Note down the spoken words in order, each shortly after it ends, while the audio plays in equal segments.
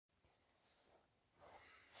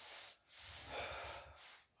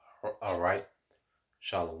All right,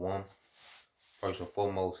 Shalom. First and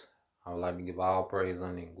foremost, I would like to give all praise,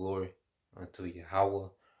 honor, and glory unto Yahweh,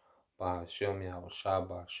 by Hashem, Yahweh Shai,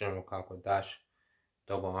 by Hashem, Kakwadash.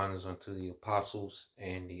 Double honors unto the apostles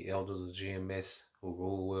and the elders of GMS who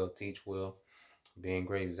rule well, teach well, being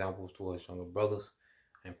great examples to us younger brothers.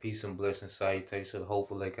 And peace and blessings, salutations to the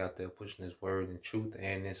hopeful lake out there pushing his word in truth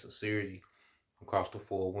and in sincerity across the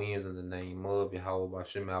four winds in the name of Yahweh by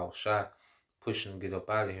Hashem, Yahweh Shai. Pushing to get up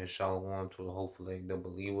out of here. Shalom to the hopeful, like the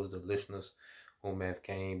believers, the listeners who may have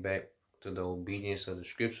came back to the obedience of the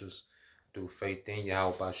scriptures through faith in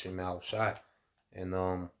Yahweh by Shemal Shai. And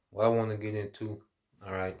what I want to get into,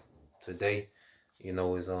 all right, today,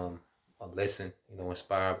 is a lesson,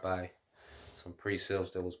 inspired by some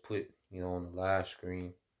precepts that was put, on the live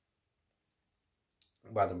screen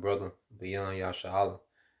by the brother Beyond Yashala,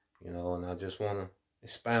 and I just want to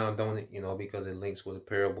expound on it, because it links with a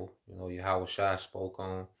parable, Yahweh Shai spoke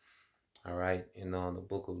on, all right, in the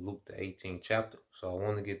book of Luke, the 18th chapter. So I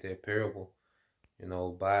want to get that parable,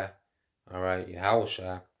 by, all right, Yahweh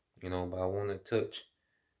Shai, but I want to touch,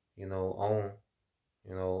 on,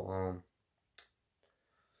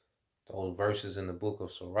 those verses in the book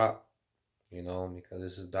of Sirach, because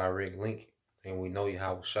this is a direct link, and we know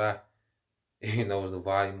Yahweh Shai, is the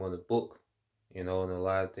volume of the book. And a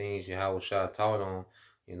lot of things Yahweh Shai taught on,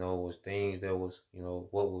 was things that was,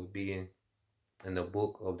 what would be in the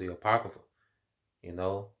book of the Apocrypha.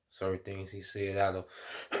 Certain things he said out of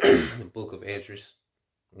the book of Esdras,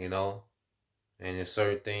 and there's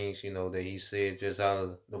certain things, that he said just out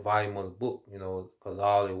of the volume of the book, because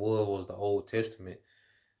all it was the Old Testament,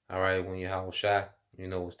 all right, when Yahweh Shai,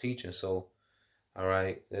 was teaching. So, all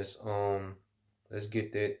right, let's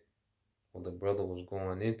get that, what the brother was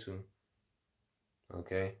going into.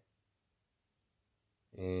 Okay,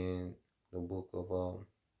 in the book of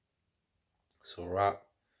Sirach,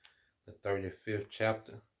 the 35th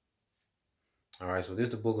chapter. All right, so this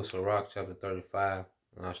is the book of Sirach, chapter 35,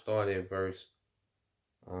 and I started at verse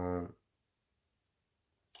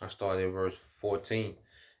 14.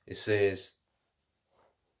 It says,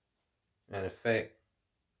 matter of fact,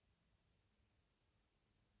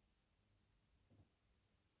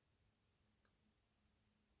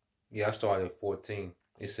 I started at 14.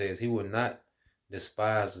 It says, he will not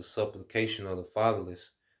despise the supplication of the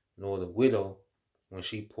fatherless, nor the widow when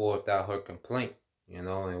she poureth out her complaint, and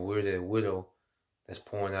we're that widow that's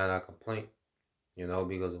pouring out our complaint,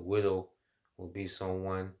 because a widow will be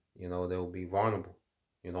someone, that will be vulnerable.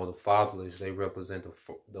 The fatherless, they represent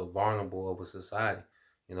the vulnerable of a society,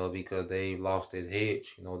 because they've lost their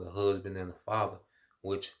hedge, the husband and the father,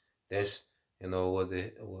 which that's, what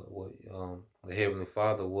the Heavenly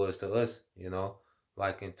Father was to us,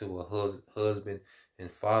 like into a husband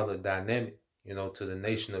and father dynamic, to the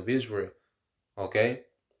nation of Israel. Okay.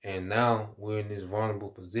 And now we're in this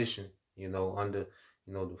vulnerable position, under,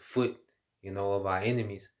 the foot, of our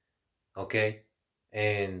enemies. Okay.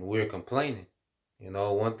 And we're complaining.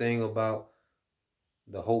 One thing about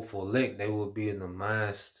the hopeful elect, they will be in the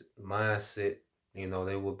mindset,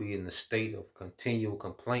 they will be in the state of continual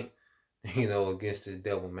complaint, against this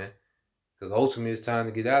devil, man. Because ultimately it's time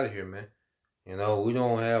to get out of here, man. We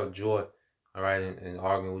don't have joy, all right, in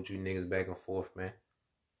arguing with you niggas back and forth, man.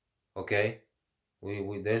 Okay?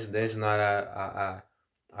 That's not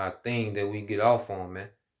our thing that we get off on, man.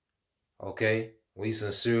 Okay? We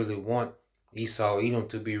sincerely want Esau Edom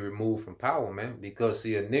to be removed from power, man. Because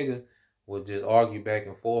see, a nigga will just argue back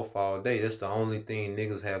and forth all day. That's the only thing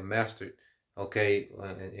niggas have mastered, okay,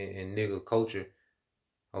 in nigga culture,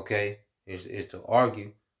 okay, is to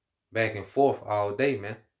argue back and forth all day,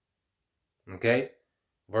 man. Okay?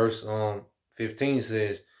 Verse 15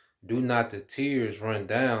 says, do not the tears run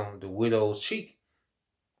down the widow's cheek,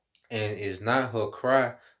 and is not her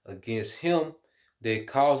cry against him that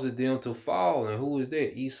causes them to fall. And who is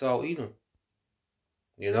that? Esau Edom.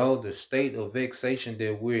 The state of vexation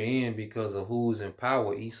that we're in because of who's in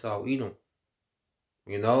power, Esau Edom.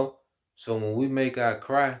 So when we make our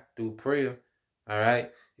cry through prayer, all right,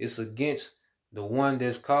 it's against the one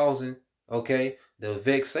that's causing, okay, the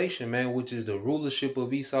vexation, man, which is the rulership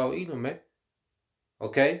of Esau Edom, man.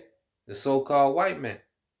 Okay? The so-called white man.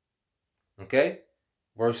 Okay?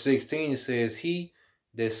 Verse 16 says, he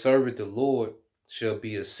that serveth the Lord shall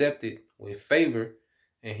be accepted with favor,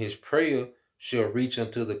 and his prayer shall reach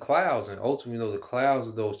unto the clouds. And ultimately, the clouds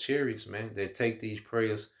of those chariots, man, that take these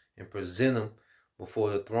prayers and present them before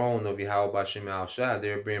the throne of Yahweh Bashem Al Shai.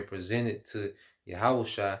 They're being presented to Yahweh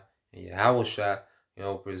Shai, and Yahweh Shai,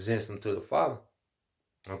 presents them to the Father.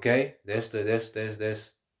 Okay? That's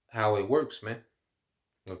how it works, man.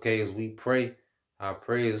 Okay, as we pray, our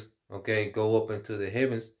prayers, okay, go up into the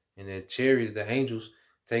heavens, and their chariots, the angels,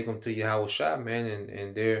 take them to Yahweh Shai, man,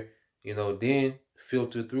 and they're, then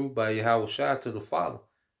filtered through by Yahweh Shai to the Father.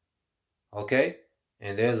 Okay?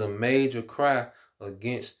 And there's a major cry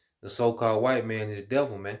against the so-called white man, this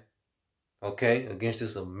devil, man. Okay? Against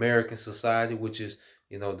this American society, which is,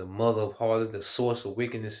 the mother of harlot, the source of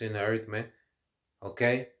wickedness in the earth, man.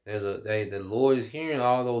 Okay? The Lord is hearing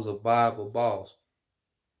all those abominable balls.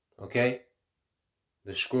 Okay?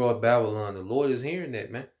 The scroll of Babylon, the Lord is hearing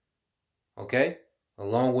that, man. Okay?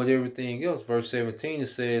 Along with everything else. Verse 17, it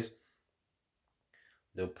says,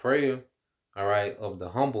 the prayer, all right, of the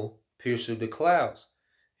humble pierceth the clouds.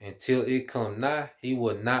 Until it come nigh, he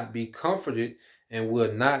will not be comforted and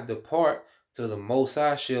will not depart till the Most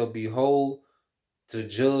High shall behold to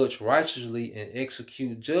judge righteously and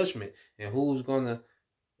execute judgment. And who's going to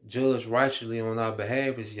judge righteously on our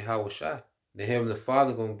behalf is Yahweh Shai. The Heavenly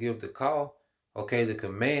Father going to give the call, okay, the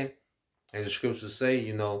command. As the scriptures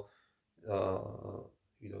say, the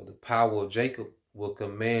power of Jacob will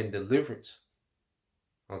command deliverance.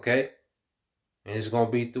 Okay? And it's going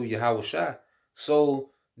to be through Yahweh Shai.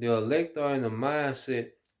 So the elect are in the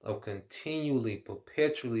mindset of continually,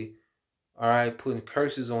 perpetually, all right, putting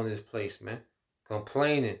curses on this place, man.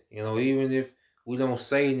 Complaining, even if we don't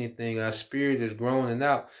say anything, our spirit is groaning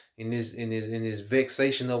out in this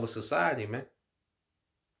vexation of a society, man.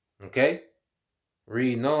 Okay?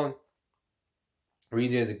 Reading on.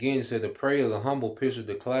 Read it again. It said, the prayer of the humble pierceth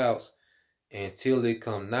the clouds, and till it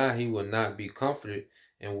come nigh, he will not be comforted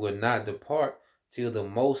and will not depart till the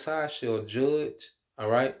Most High shall judge, all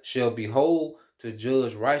right, shall behold to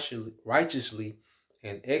judge righteously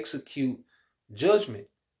and execute judgment.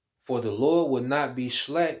 For the Lord will not be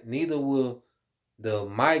slack, neither will the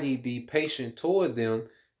mighty be patient toward them,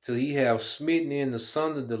 till he have smitten in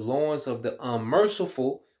asunder the loins of the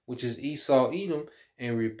unmerciful, which is Esau, Edom,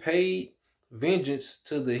 and repaid vengeance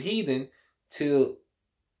to the heathen, till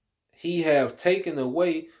he have taken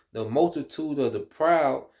away the multitude of the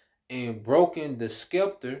proud and broken the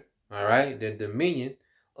scepter, all right, the dominion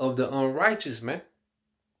of the unrighteous, man.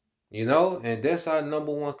 And that's our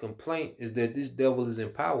number one complaint, is that this devil is in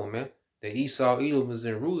power, man. That Esau, Edom is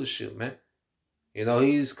in rulership, man.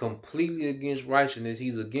 He's completely against righteousness.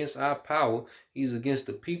 He's against our power. He's against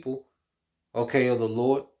the people, okay, of the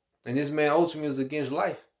Lord. And this man ultimately is against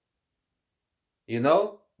life.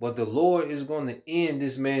 But the Lord is going to end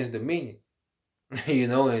this man's dominion.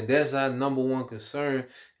 And that's our number one concern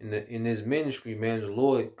in this ministry, man. The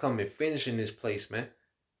Lord come and finish in this place, man.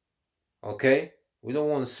 Okay? We don't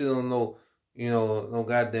want to sit on no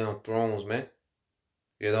goddamn thrones, man.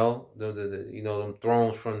 Them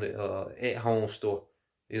thrones from the at-home store.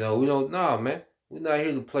 We don't, man. We're not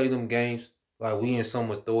here to play them games like we in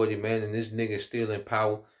some authority, man, and this nigga still in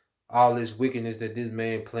power. All this wickedness that this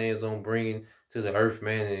man plans on bringing to the earth,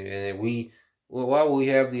 man, and why would we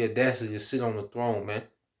have the audacity to sit on the throne, man?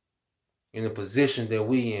 In the position that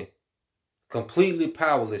we in. Completely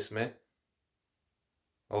powerless, man.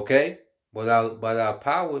 Okay? But our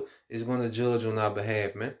power is going to judge on our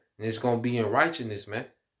behalf, man. And it's going to be in righteousness, man.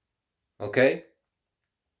 Okay?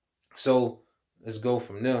 So, let's go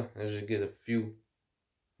from there. Let's just get a few.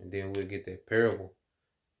 And then we'll get that parable.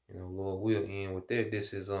 Lord, we'll end with that.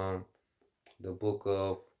 This is the book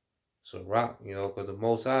of Sirach, because the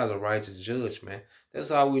Most High is a righteous judge, man. That's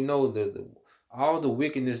how we know all the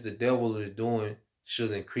wickedness the devil is doing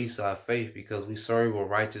should increase our faith, because we serve a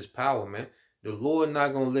righteous power, man. The Lord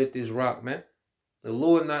not going to let this rock, man. The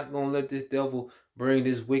Lord not going to let this devil bring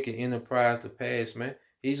this wicked enterprise to pass, man.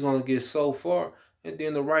 He's going to get so far, and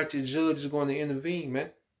then the righteous judge is going to intervene, man.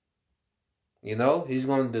 He's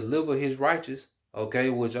going to deliver his righteous, okay,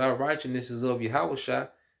 which our righteousness is of Yahweh Shai,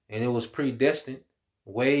 and it was predestined,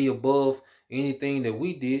 way above anything that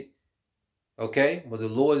we did. Okay? But the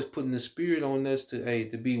Lord is putting the spirit on us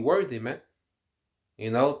to be worthy, man.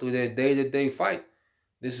 Through that day-to-day fight.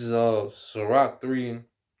 This is Sirach 3:17.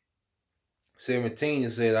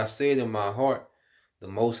 It says, I said in my heart, the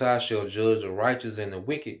Most High shall judge the righteous and the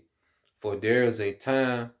wicked, for there is a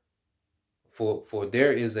time, for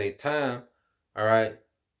there is a time, all right,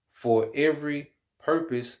 for every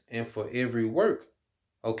purpose and for every work.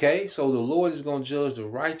 Okay, so the Lord is going to judge the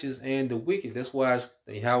righteous and the wicked. That's why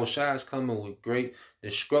Yahweh Shai is coming with great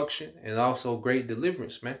destruction and also great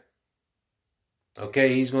deliverance, man.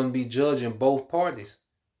 Okay, he's going to be judging both parties.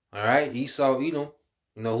 All right, Esau, Edom,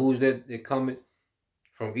 who is that coming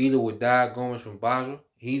from Edom with died garments from Basra?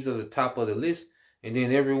 He's at the top of the list. And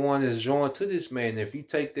then everyone is joined to this man. If you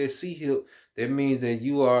take that sea hill, that means that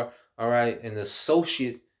you are, all right, an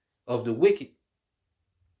associate of the wicked.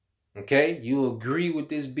 Okay, you agree with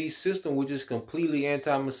this beast system, which is completely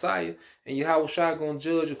anti-Messiah, and Yahweh Shai gonna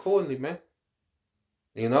judge accordingly, man.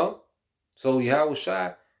 You know? So Yahweh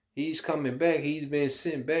Shai, he's coming back. He's been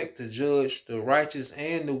sent back to judge the righteous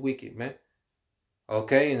and the wicked, man.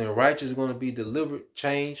 Okay, and the righteous is gonna be delivered,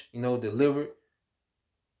 changed, delivered,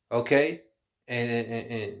 okay,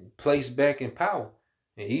 and placed back in power.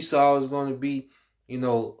 And Esau is gonna be,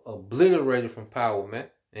 obliterated from power, man,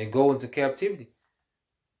 and go into captivity.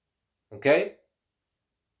 Okay?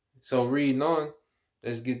 So reading on,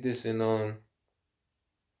 let's get this in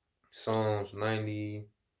Psalms 96.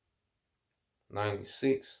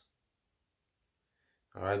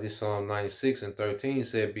 All right, this Psalm 96 and 13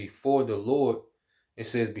 said, before the Lord, it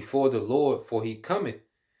says, before the Lord, for he cometh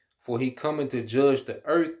to judge the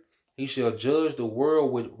earth. He shall judge the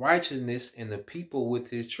world with righteousness and the people with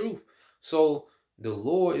his truth. So the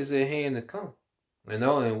Lord is at hand to come,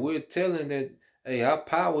 and we're telling that, hey, our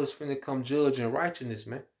power is finna come judge in righteousness,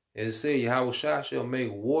 man. As it said, Yahweh Shai shall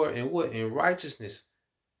make war in what? In righteousness.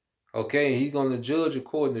 Okay, and he's going to judge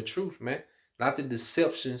according to truth, man. Not the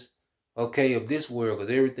deceptions, okay, of this world,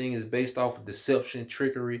 because everything is based off of deception,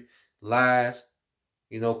 trickery, lies,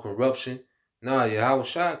 corruption. Nah, Yahweh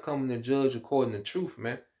Shai coming to judge according to truth,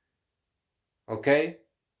 man. Okay?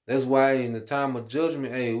 That's why in the time of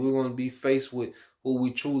judgment, hey, we're going to be faced with who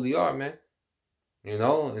we truly are, man. And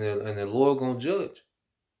the Lord going to judge,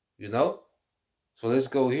 So let's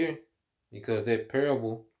go here, because that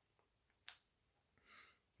parable,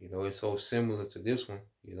 it's so similar to this one.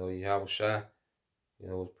 Yahweh Shai,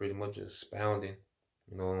 was pretty much expounding,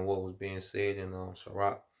 on what was being said in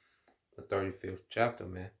Sirach, the 35th chapter,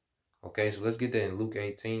 man. Okay, so let's get that in Luke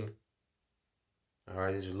 18. All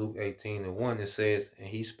right, this is Luke 18 and 1. It says, and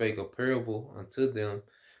he spake a parable unto them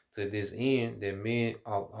to this end, that men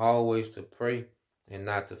ought always to pray and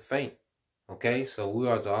not to faint. Okay, so we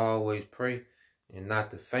are to always pray and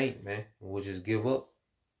not to faint, man. We'll just give up.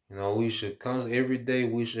 We should come every day.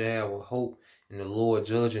 We should have a hope in the Lord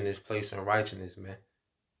judging this place in righteousness, man.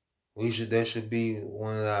 That should be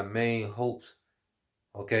one of our main hopes.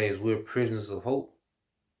 Okay, is we're prisoners of hope.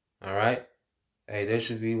 All right. Hey, that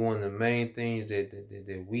should be one of the main things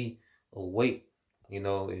that we await.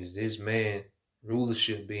 Is this man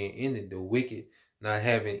rulership being ended, the wicked not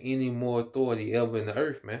having any more authority ever in the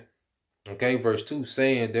earth, man. Okay, verse 2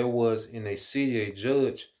 saying, there was in a city a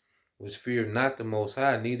judge which feared not the Most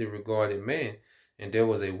High, neither regarded man. And there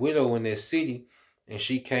was a widow in that city, and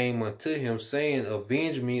she came unto him, saying,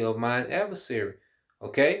 avenge me of mine adversary.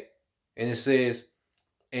 Okay? And it says,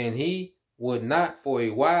 and he would not for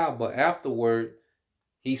a while, but afterward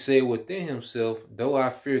he said within himself, though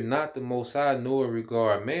I fear not the Most High, nor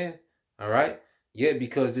regard man, all right, yet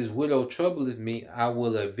because this widow troubleth me, I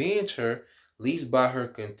will avenge her, lest by her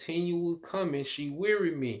continual coming she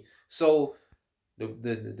weary me. So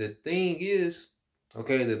the thing is,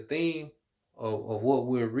 okay, the theme of what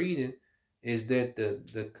we're reading is that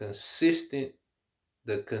the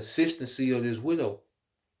consistency of this widow,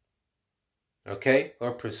 okay,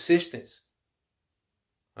 her persistence,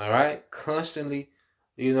 all right, constantly,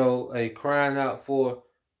 crying out for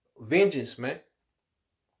vengeance, man.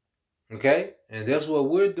 Okay, and that's what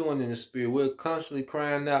we're doing in the spirit. We're constantly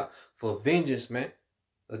crying out for vengeance, man,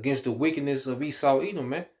 against the wickedness of Esau Edom,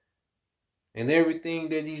 man, and everything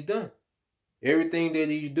that he's done, everything that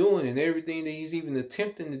he's doing, and everything that he's even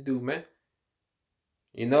attempting to do, man.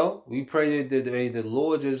 We pray that the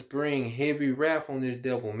Lord just bring heavy wrath on this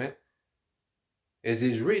devil, man. As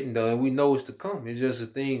it's written, though, and we know it's to come. It's just a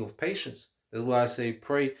thing of patience. That's why I say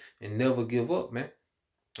pray and never give up, man.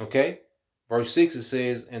 Okay? Verse 6, it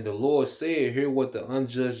says, and the Lord said, hear what the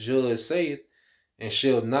unjust judge saith, and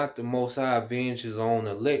shall not the Most High avenge his own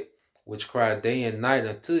elect, which cry day and night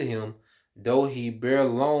unto him, though he bear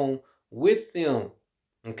long with them.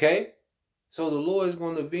 Okay? So the Lord is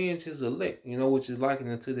going to avenge his elect, which is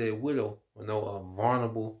likened unto that widow, a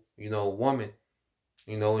vulnerable, woman,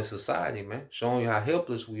 in society, man. Showing you how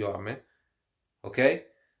helpless we are, man. Okay?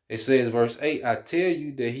 It says, verse 8, I tell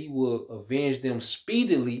you that he will avenge them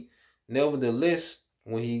speedily. Nevertheless,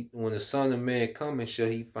 when the Son of Man cometh, shall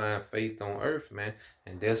he find faith on earth, man.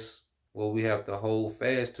 And that's what we have to hold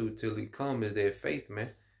fast to till he comes, is that faith, man.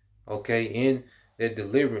 Okay? In that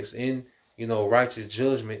deliverance, in, righteous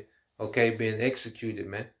judgment, okay, being executed,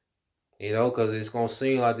 man. Because it's going to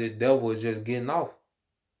seem like the devil is just getting off.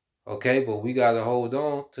 Okay, but we got to hold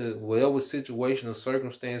on to whatever situation or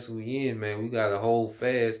circumstance we in, man. We got to hold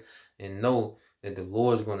fast and know that the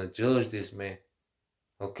Lord's going to judge this, man.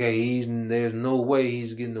 Okay, there's no way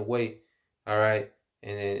he's getting away, all right,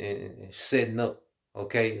 and setting up,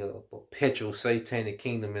 okay, a perpetual satanic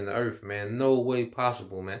kingdom in the earth, man. No way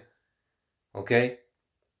possible, man. Okay?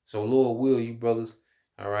 So Lord will, you brothers,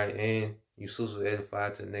 all right, and you sisters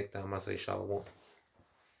edified. Till next time I say shalom.